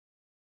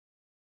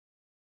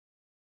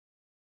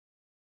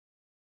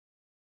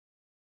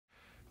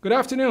Good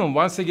afternoon.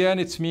 Once again,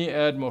 it's me,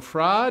 Ed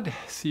Mofrad,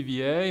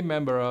 CVA,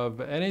 member of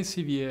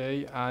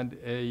NACVA, and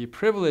a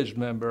privileged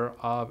member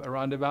of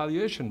Around the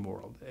Valuation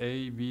World,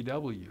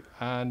 AVW.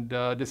 And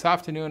this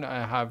afternoon,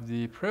 I have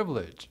the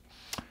privilege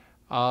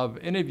of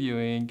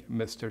interviewing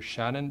Mr.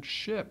 Shannon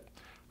Shipp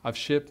of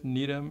Shipp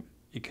Needham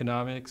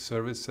Economic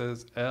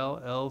Services,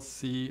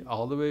 LLC,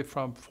 all the way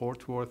from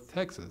Fort Worth,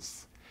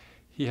 Texas.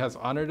 He has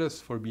honored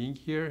us for being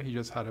here. He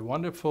just had a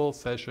wonderful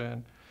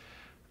session.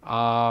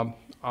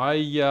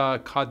 I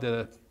caught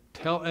the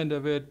tail end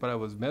of it, but I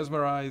was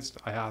mesmerized.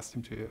 I asked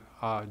him to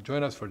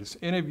join us for this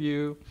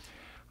interview.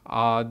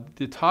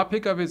 The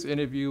topic of his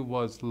interview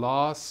was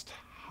lost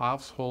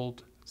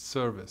household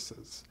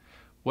services.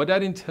 What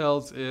that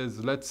entails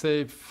is, let's say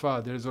if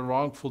there's a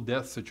wrongful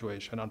death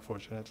situation,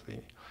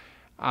 unfortunately,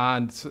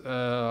 and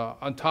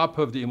on top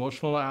of the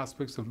emotional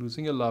aspects of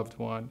losing a loved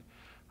one,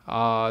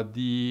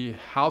 the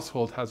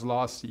household has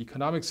lost the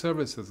economic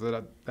services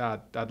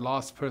that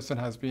lost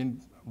person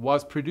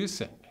was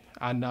producing,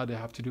 and now they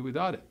have to do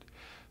without it.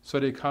 So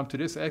they come to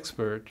this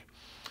expert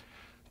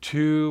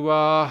to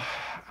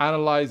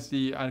analyze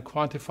and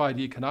quantify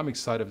the economic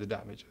side of the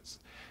damages.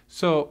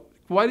 So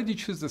why did you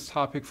choose this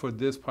topic for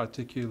this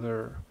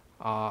particular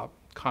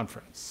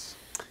conference?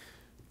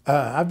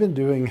 I've been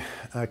doing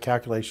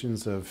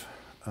calculations of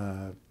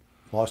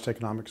lost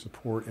economic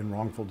support in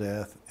wrongful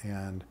death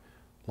and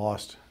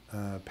lost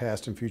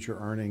past and future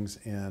earnings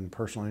in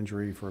personal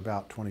injury for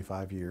about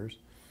 25 years.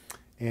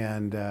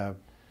 And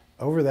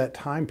over that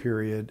time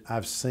period,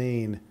 I've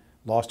seen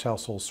lost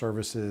household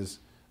services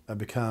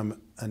become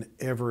an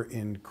ever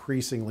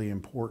increasingly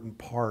important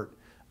part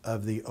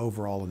of the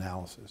overall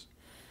analysis.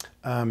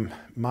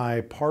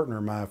 My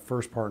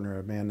first partner,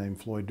 a man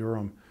named Floyd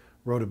Durham,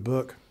 wrote a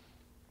book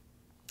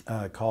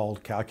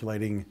called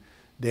Calculating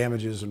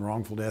Damages in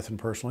Wrongful Death and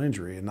Personal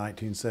Injury in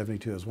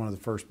 1972. It was one of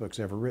the first books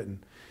ever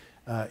written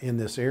in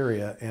this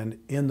area. And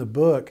in the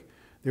book,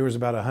 there was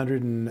about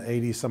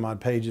 180 some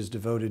odd pages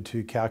devoted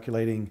to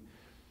calculating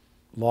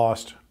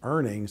lost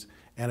earnings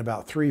and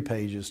about 3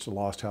 pages to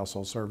lost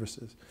household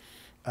services.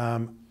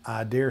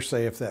 I dare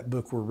say if that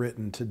book were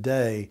written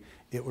today,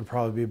 it would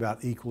probably be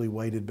about equally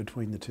weighted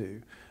between the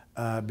two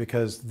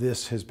because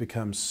this has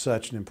become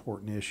such an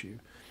important issue.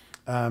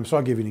 So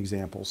I'll give you an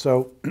example.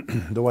 So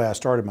the way I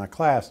started my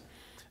class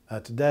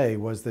today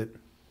was that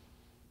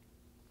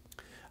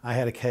I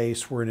had a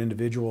case where an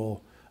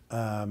individual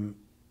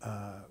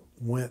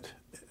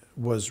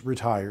was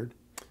retired,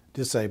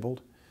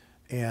 disabled,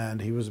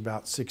 and he was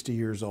about 60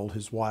 years old.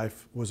 His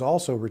wife was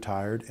also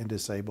retired and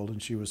disabled,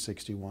 and she was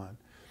 61.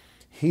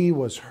 He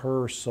was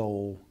her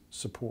sole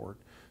support,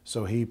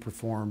 so he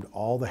performed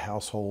all the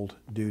household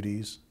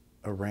duties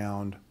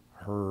around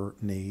her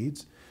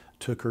needs,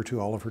 took her to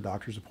all of her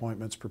doctor's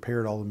appointments,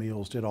 prepared all the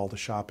meals, did all the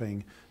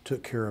shopping,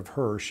 took care of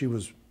her. She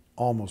was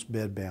almost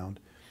bedbound.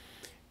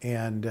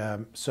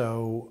 And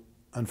so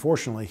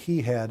unfortunately,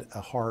 he had a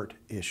heart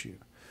issue.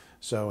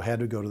 So had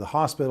to go to the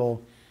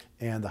hospital,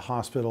 and the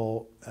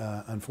hospital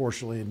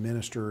unfortunately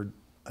administered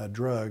a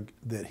drug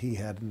that he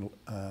had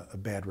a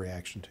bad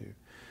reaction to.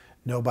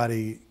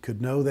 Nobody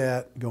could know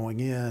that going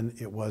in.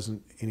 It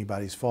wasn't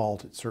anybody's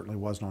fault. It certainly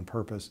wasn't on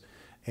purpose.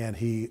 And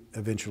he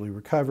eventually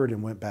recovered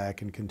and went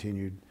back and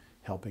continued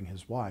helping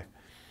his wife.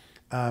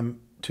 2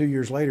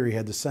 years later, he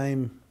had the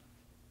same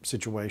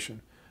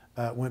situation.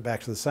 Went back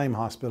to the same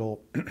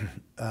hospital.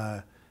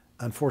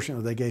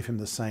 Unfortunately, they gave him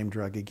the same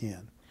drug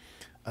again.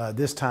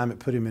 This time it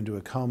put him into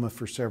a coma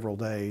for several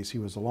days. He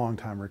was a long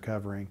time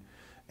recovering.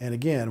 And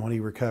again, when he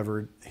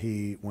recovered,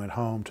 he went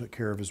home, took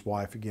care of his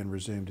wife, again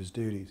resumed his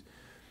duties.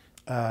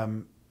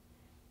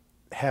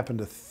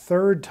 Happened a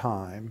third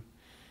time.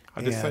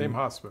 At the same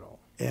hospital.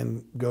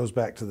 And goes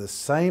back to the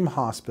same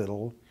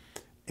hospital,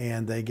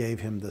 and they gave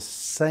him the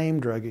same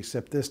drug,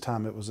 except this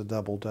time it was a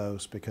double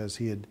dose because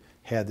he had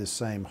had this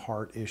same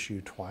heart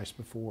issue twice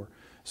before.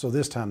 So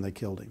this time they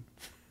killed him.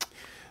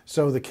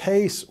 So the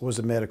case was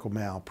a medical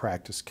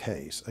malpractice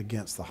case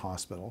against the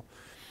hospital.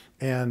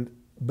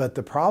 But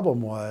the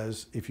problem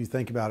was, if you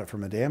think about it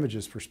from a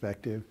damages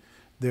perspective,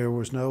 there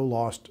was no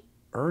lost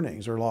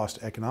earnings or lost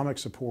economic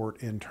support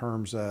in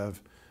terms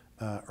of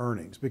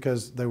earnings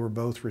because they were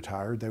both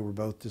retired, they were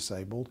both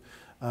disabled.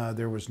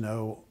 There was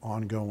no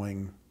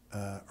ongoing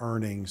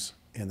earnings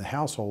in the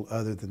household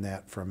other than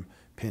that from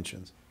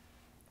pensions.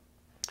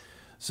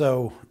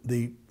 So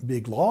the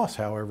big loss,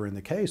 however, in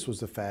the case was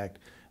the fact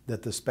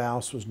that the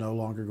spouse was no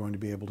longer going to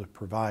be able to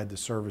provide the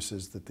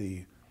services that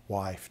the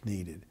wife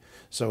needed.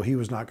 So he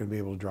was not going to be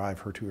able to drive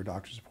her to her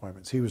doctor's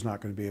appointments. He was not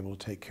going to be able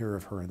to take care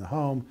of her in the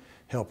home,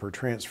 help her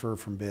transfer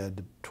from bed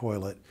to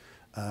toilet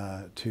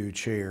to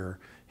chair,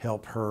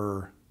 help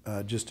her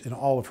just in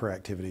all of her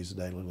activities of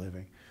daily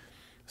living.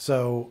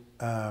 So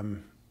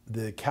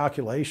the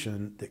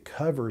calculation that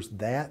covers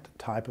that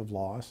type of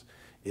loss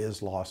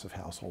is loss of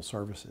household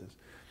services.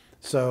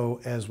 So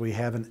as we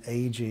have an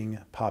aging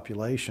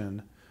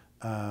population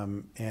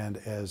and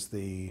as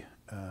the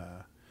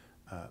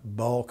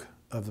bulk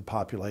of the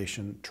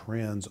population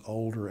trends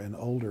older and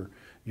older,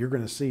 you're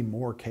going to see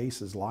more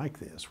cases like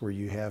this where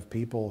you have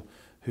people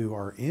who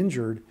are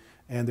injured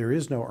and there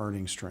is no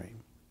earning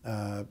stream.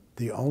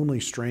 The only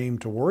stream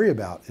to worry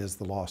about is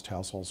the lost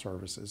household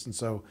services. And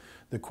so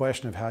the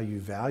question of how you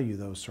value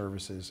those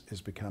services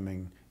is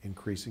becoming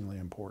increasingly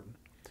important.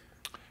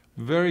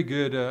 Very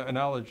good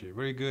analogy,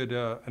 very good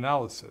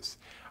analysis.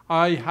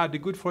 I had the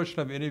good fortune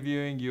of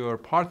interviewing your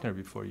partner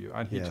before you,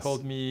 and he Yes.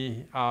 told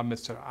me,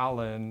 Mr.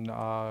 Allen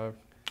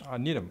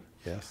Needham,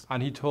 Yes.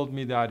 and he told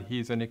me that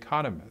he's an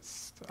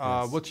economist.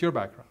 Yes. What's your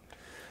background?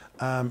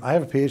 I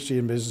have a PhD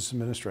in business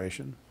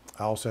administration.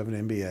 I also have an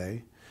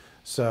MBA.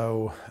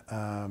 So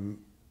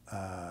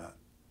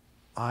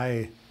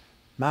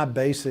my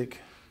basic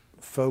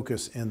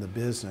focus in the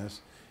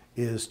business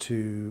is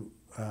to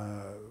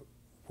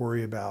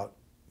worry about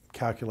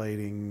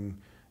calculating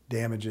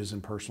damages in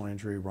personal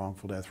injury,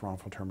 wrongful death,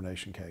 wrongful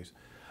termination case.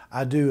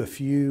 I do a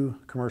few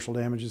commercial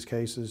damages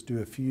cases, do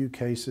a few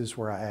cases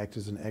where I act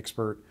as an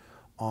expert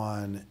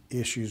on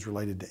issues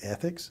related to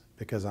ethics,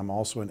 because I'm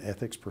also an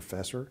ethics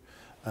professor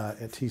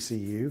at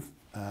TCU.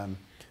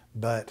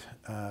 But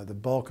the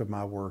bulk of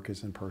my work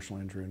is in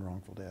personal injury and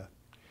wrongful death.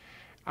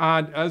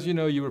 And as you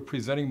know, you were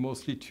presenting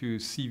mostly to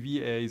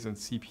CVAs and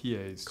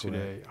CPAs Correct.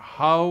 today.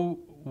 How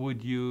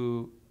would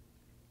you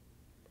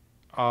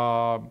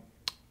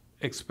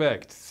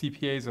expect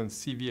CPAs and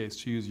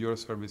CVAs to use your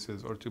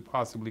services or to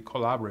possibly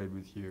collaborate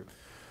with you?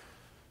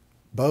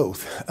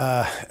 Both.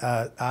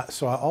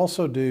 So I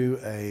also do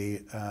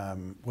a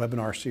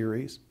webinar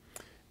series,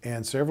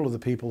 and several of the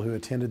people who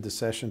attended the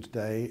session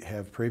today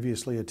have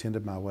previously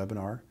attended my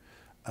webinar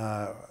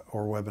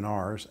or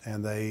webinars,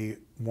 and they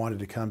wanted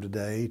to come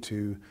today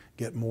to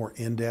get more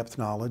in-depth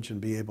knowledge and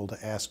be able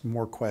to ask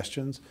more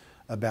questions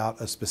about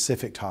a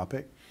specific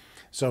topic.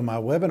 So my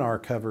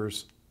webinar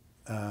covers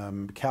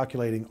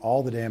calculating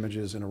all the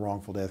damages in a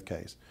wrongful death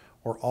case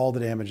or all the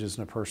damages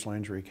in a personal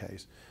injury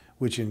case,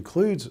 which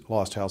includes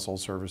lost household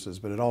services,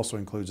 but it also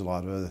includes a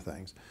lot of other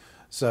things.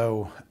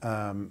 So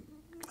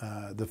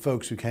the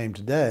folks who came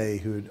today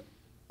who had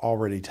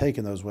already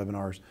taken those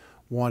webinars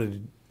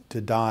wanted to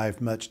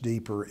dive much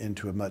deeper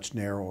into a much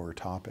narrower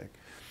topic.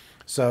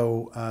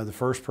 So the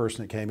first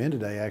person that came in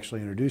today actually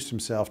introduced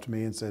himself to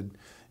me and said,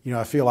 you know,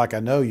 I feel like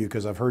I know you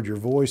because I've heard your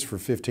voice for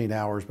 15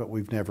 hours, but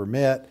we've never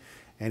met.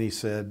 And he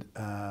said,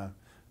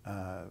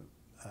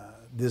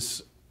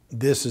 this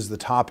is the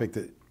topic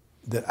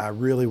that I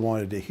really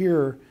wanted to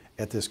hear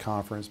at this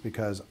conference,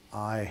 because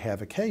I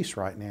have a case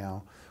right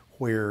now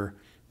where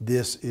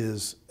this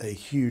is a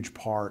huge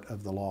part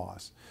of the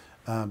loss.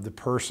 The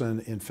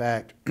person, in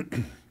fact,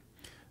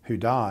 who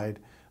died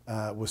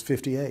was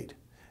 58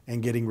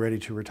 and getting ready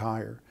to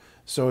retire.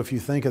 So if you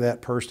think of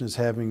that person as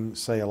having,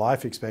 say, a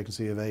life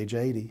expectancy of age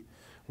 80,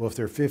 well, if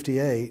they're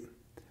 58,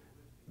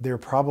 they're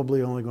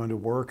probably only going to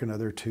work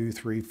another 2,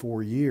 3,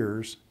 4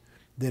 years,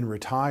 then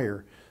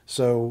retire.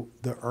 So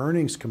the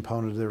earnings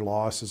component of their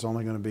loss is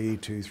only going to be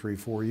 2, 3,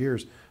 4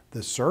 years.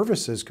 The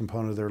services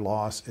component of their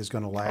loss is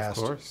going to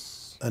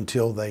last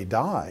until they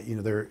die, you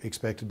know, their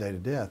expected date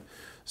of death.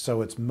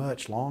 So it's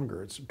much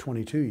longer. It's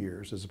 22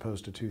 years as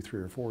opposed to 2,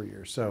 3, or 4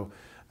 years. So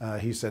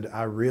he said,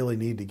 I really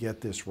need to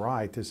get this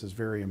right. This is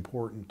very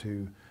important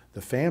to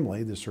the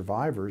family, the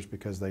survivors,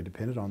 because they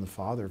depended on the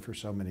father for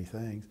so many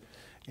things.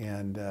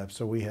 And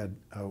so we had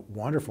a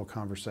wonderful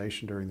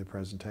conversation during the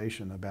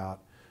presentation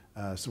about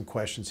some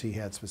questions he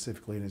had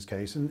specifically in his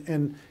case,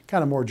 and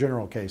kind of more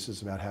general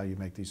cases about how you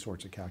make these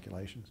sorts of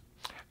calculations.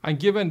 And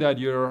given that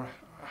you're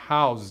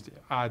housed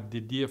at the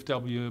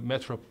DFW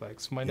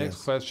Metroplex, my next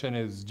Yes. question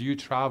is, do you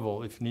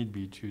travel, if need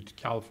be, to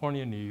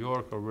California, New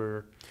York,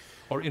 or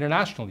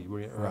internationally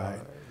where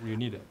you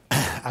need it?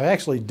 I've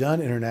actually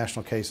done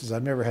international cases.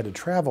 I've never had to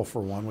travel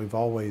for one. We've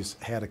always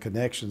had a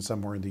connection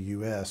somewhere in the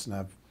U.S., and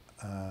I've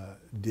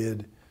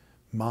did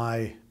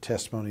my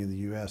testimony in the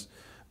U.S.,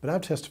 but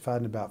I've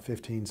testified in about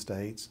 15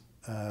 states,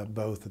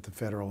 both at the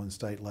federal and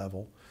state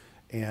level.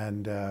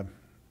 And,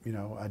 you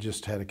know, I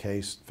just had a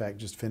case, in fact,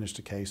 just finished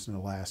a case in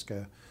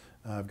Alaska.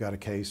 I've got a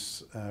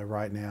case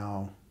right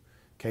now,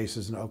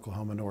 cases in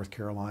Oklahoma, North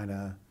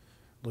Carolina,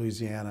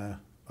 Louisiana,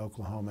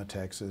 Oklahoma,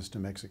 Texas,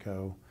 New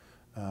Mexico,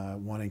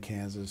 one in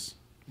Kansas.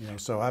 You know,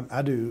 so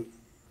I do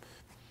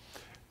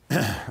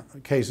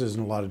cases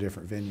in a lot of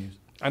different venues.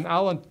 And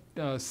Alan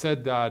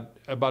said that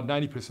about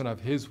 90% of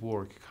his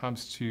work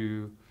comes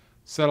to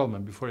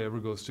settlement before it ever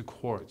goes to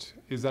court.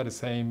 Is that the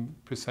same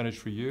percentage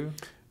for you?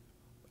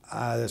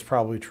 That's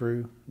probably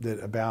true,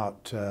 that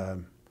about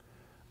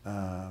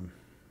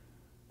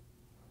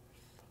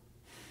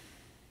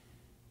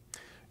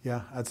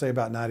yeah, I'd say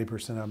about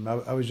 90% of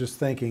them. I was just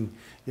thinking,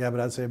 yeah, but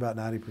I'd say about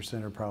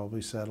 90% are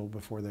probably settled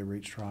before they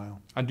reach trial.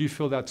 And do you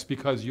feel that's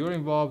because you're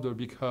involved or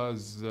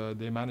because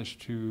they managed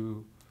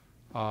to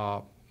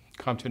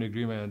come to an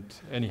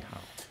agreement anyhow?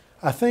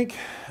 I think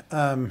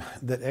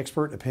that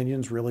expert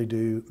opinions really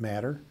do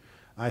matter.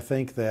 I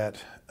think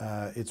that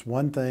it's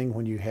one thing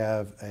when you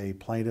have a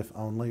plaintiff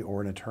only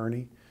or an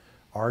attorney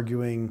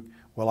arguing,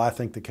 well, I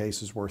think the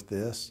case is worth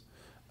this.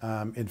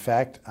 In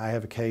fact, I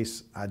have a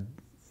case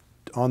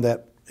on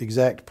that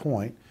exact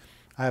point.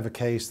 I have a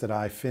case that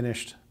I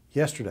finished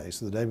yesterday.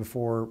 So the day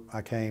before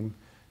I came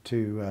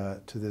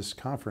to this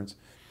conference,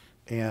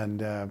 and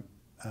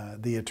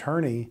the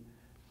attorney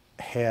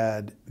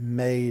had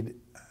made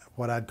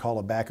what I'd call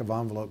a back of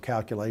envelope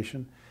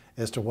calculation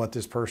as to what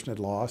this person had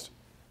lost.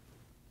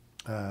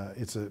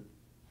 It's a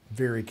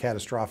very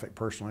catastrophic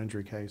personal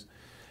injury case,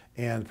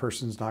 and the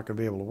person's not going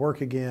to be able to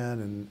work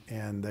again,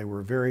 and they were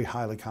a very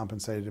highly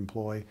compensated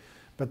employee,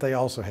 but they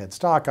also had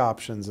stock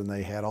options, and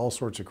they had all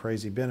sorts of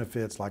crazy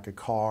benefits like a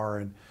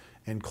car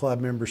and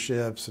club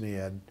memberships, and he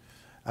had,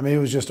 I mean, it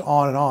was just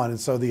on and on. And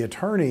so the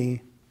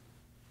attorney,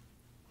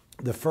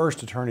 the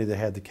first attorney that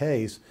had the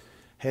case,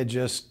 had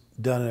just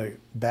done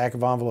a back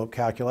of envelope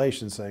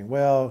calculation saying,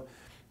 well,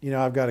 you know,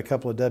 I've got a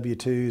couple of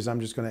W-2s. I'm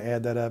just going to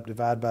add that up,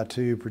 divide by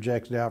 2,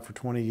 project it out for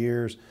 20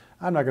 years.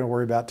 I'm not going to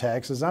worry about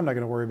taxes. I'm not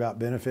going to worry about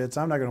benefits.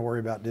 I'm not going to worry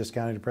about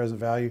discounting to present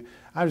value.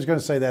 I'm just going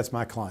to say that's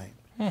my claim.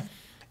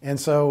 And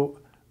so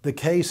the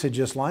case had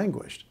just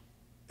languished.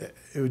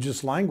 It was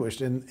just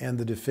languished, and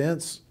the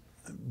defense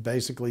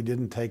basically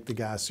didn't take the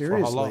guy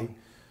seriously.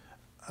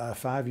 For how long?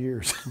 5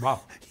 years.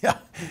 Wow. Yeah,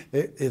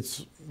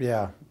 it's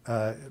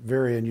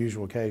very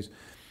unusual case.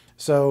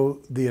 So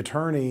the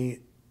attorney,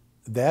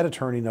 that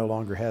attorney no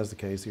longer has the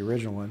case, the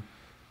original one.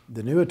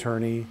 The new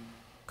attorney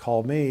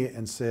called me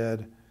and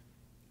said,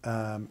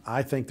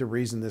 I think the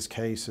reason this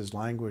case has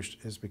languished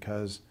is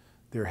because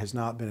there has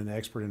not been an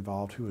expert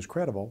involved who was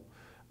credible,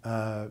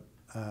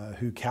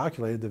 who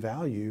calculated the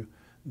value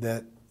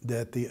that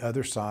the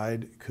other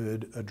side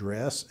could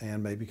address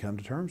and maybe come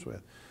to terms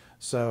with.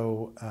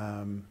 So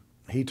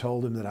he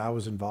told him that I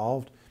was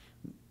involved.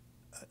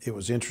 It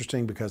was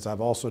interesting because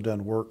I've also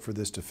done work for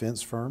this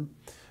defense firm.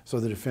 So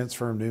the defense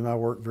firm knew my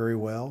work very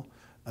well.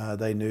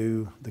 They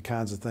knew the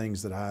kinds of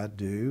things that I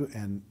do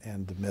and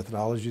the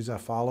methodologies I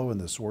follow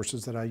and the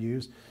sources that I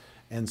use.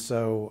 And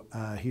so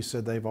he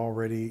said they've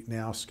already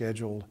now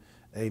scheduled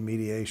a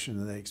mediation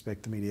and they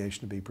expect the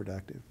mediation to be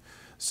productive.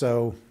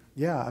 So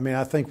yeah, I mean,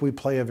 I think we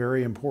play a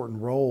very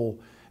important role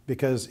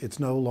because it's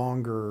no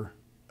longer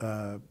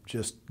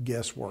just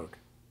guesswork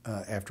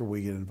after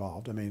we get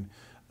involved. I mean,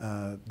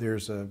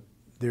 there's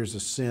a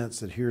sense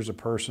that here's a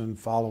person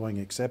following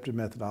accepted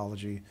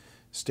methodology,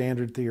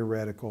 standard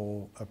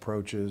theoretical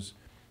approaches,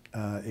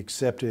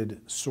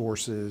 accepted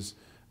sources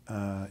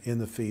in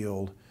the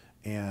field,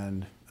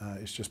 and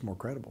it's just more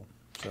credible.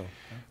 So,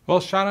 well,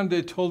 Shannon,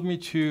 they told me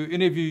to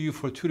interview you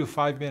for 2 to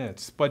 5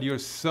 minutes, but you're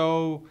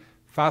so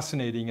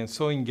fascinating and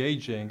so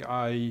engaging,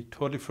 I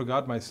totally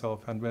forgot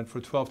myself and went for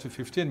 12 to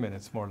 15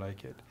 minutes, more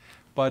like it.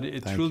 But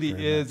it truly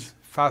is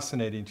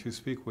fascinating to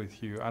speak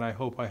with you, and I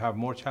hope I have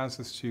more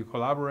chances to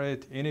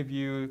collaborate,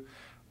 interview,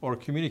 or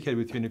communicate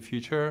with you in the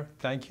future.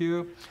 Thank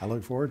you. I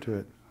look forward to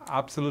it.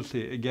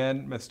 Absolutely.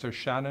 Again, Mr.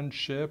 Shannon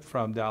Shipp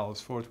from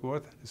Dallas-Fort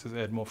Worth. This is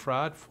Ed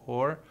Mofrad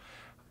for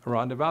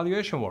Around the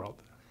Valuation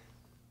World.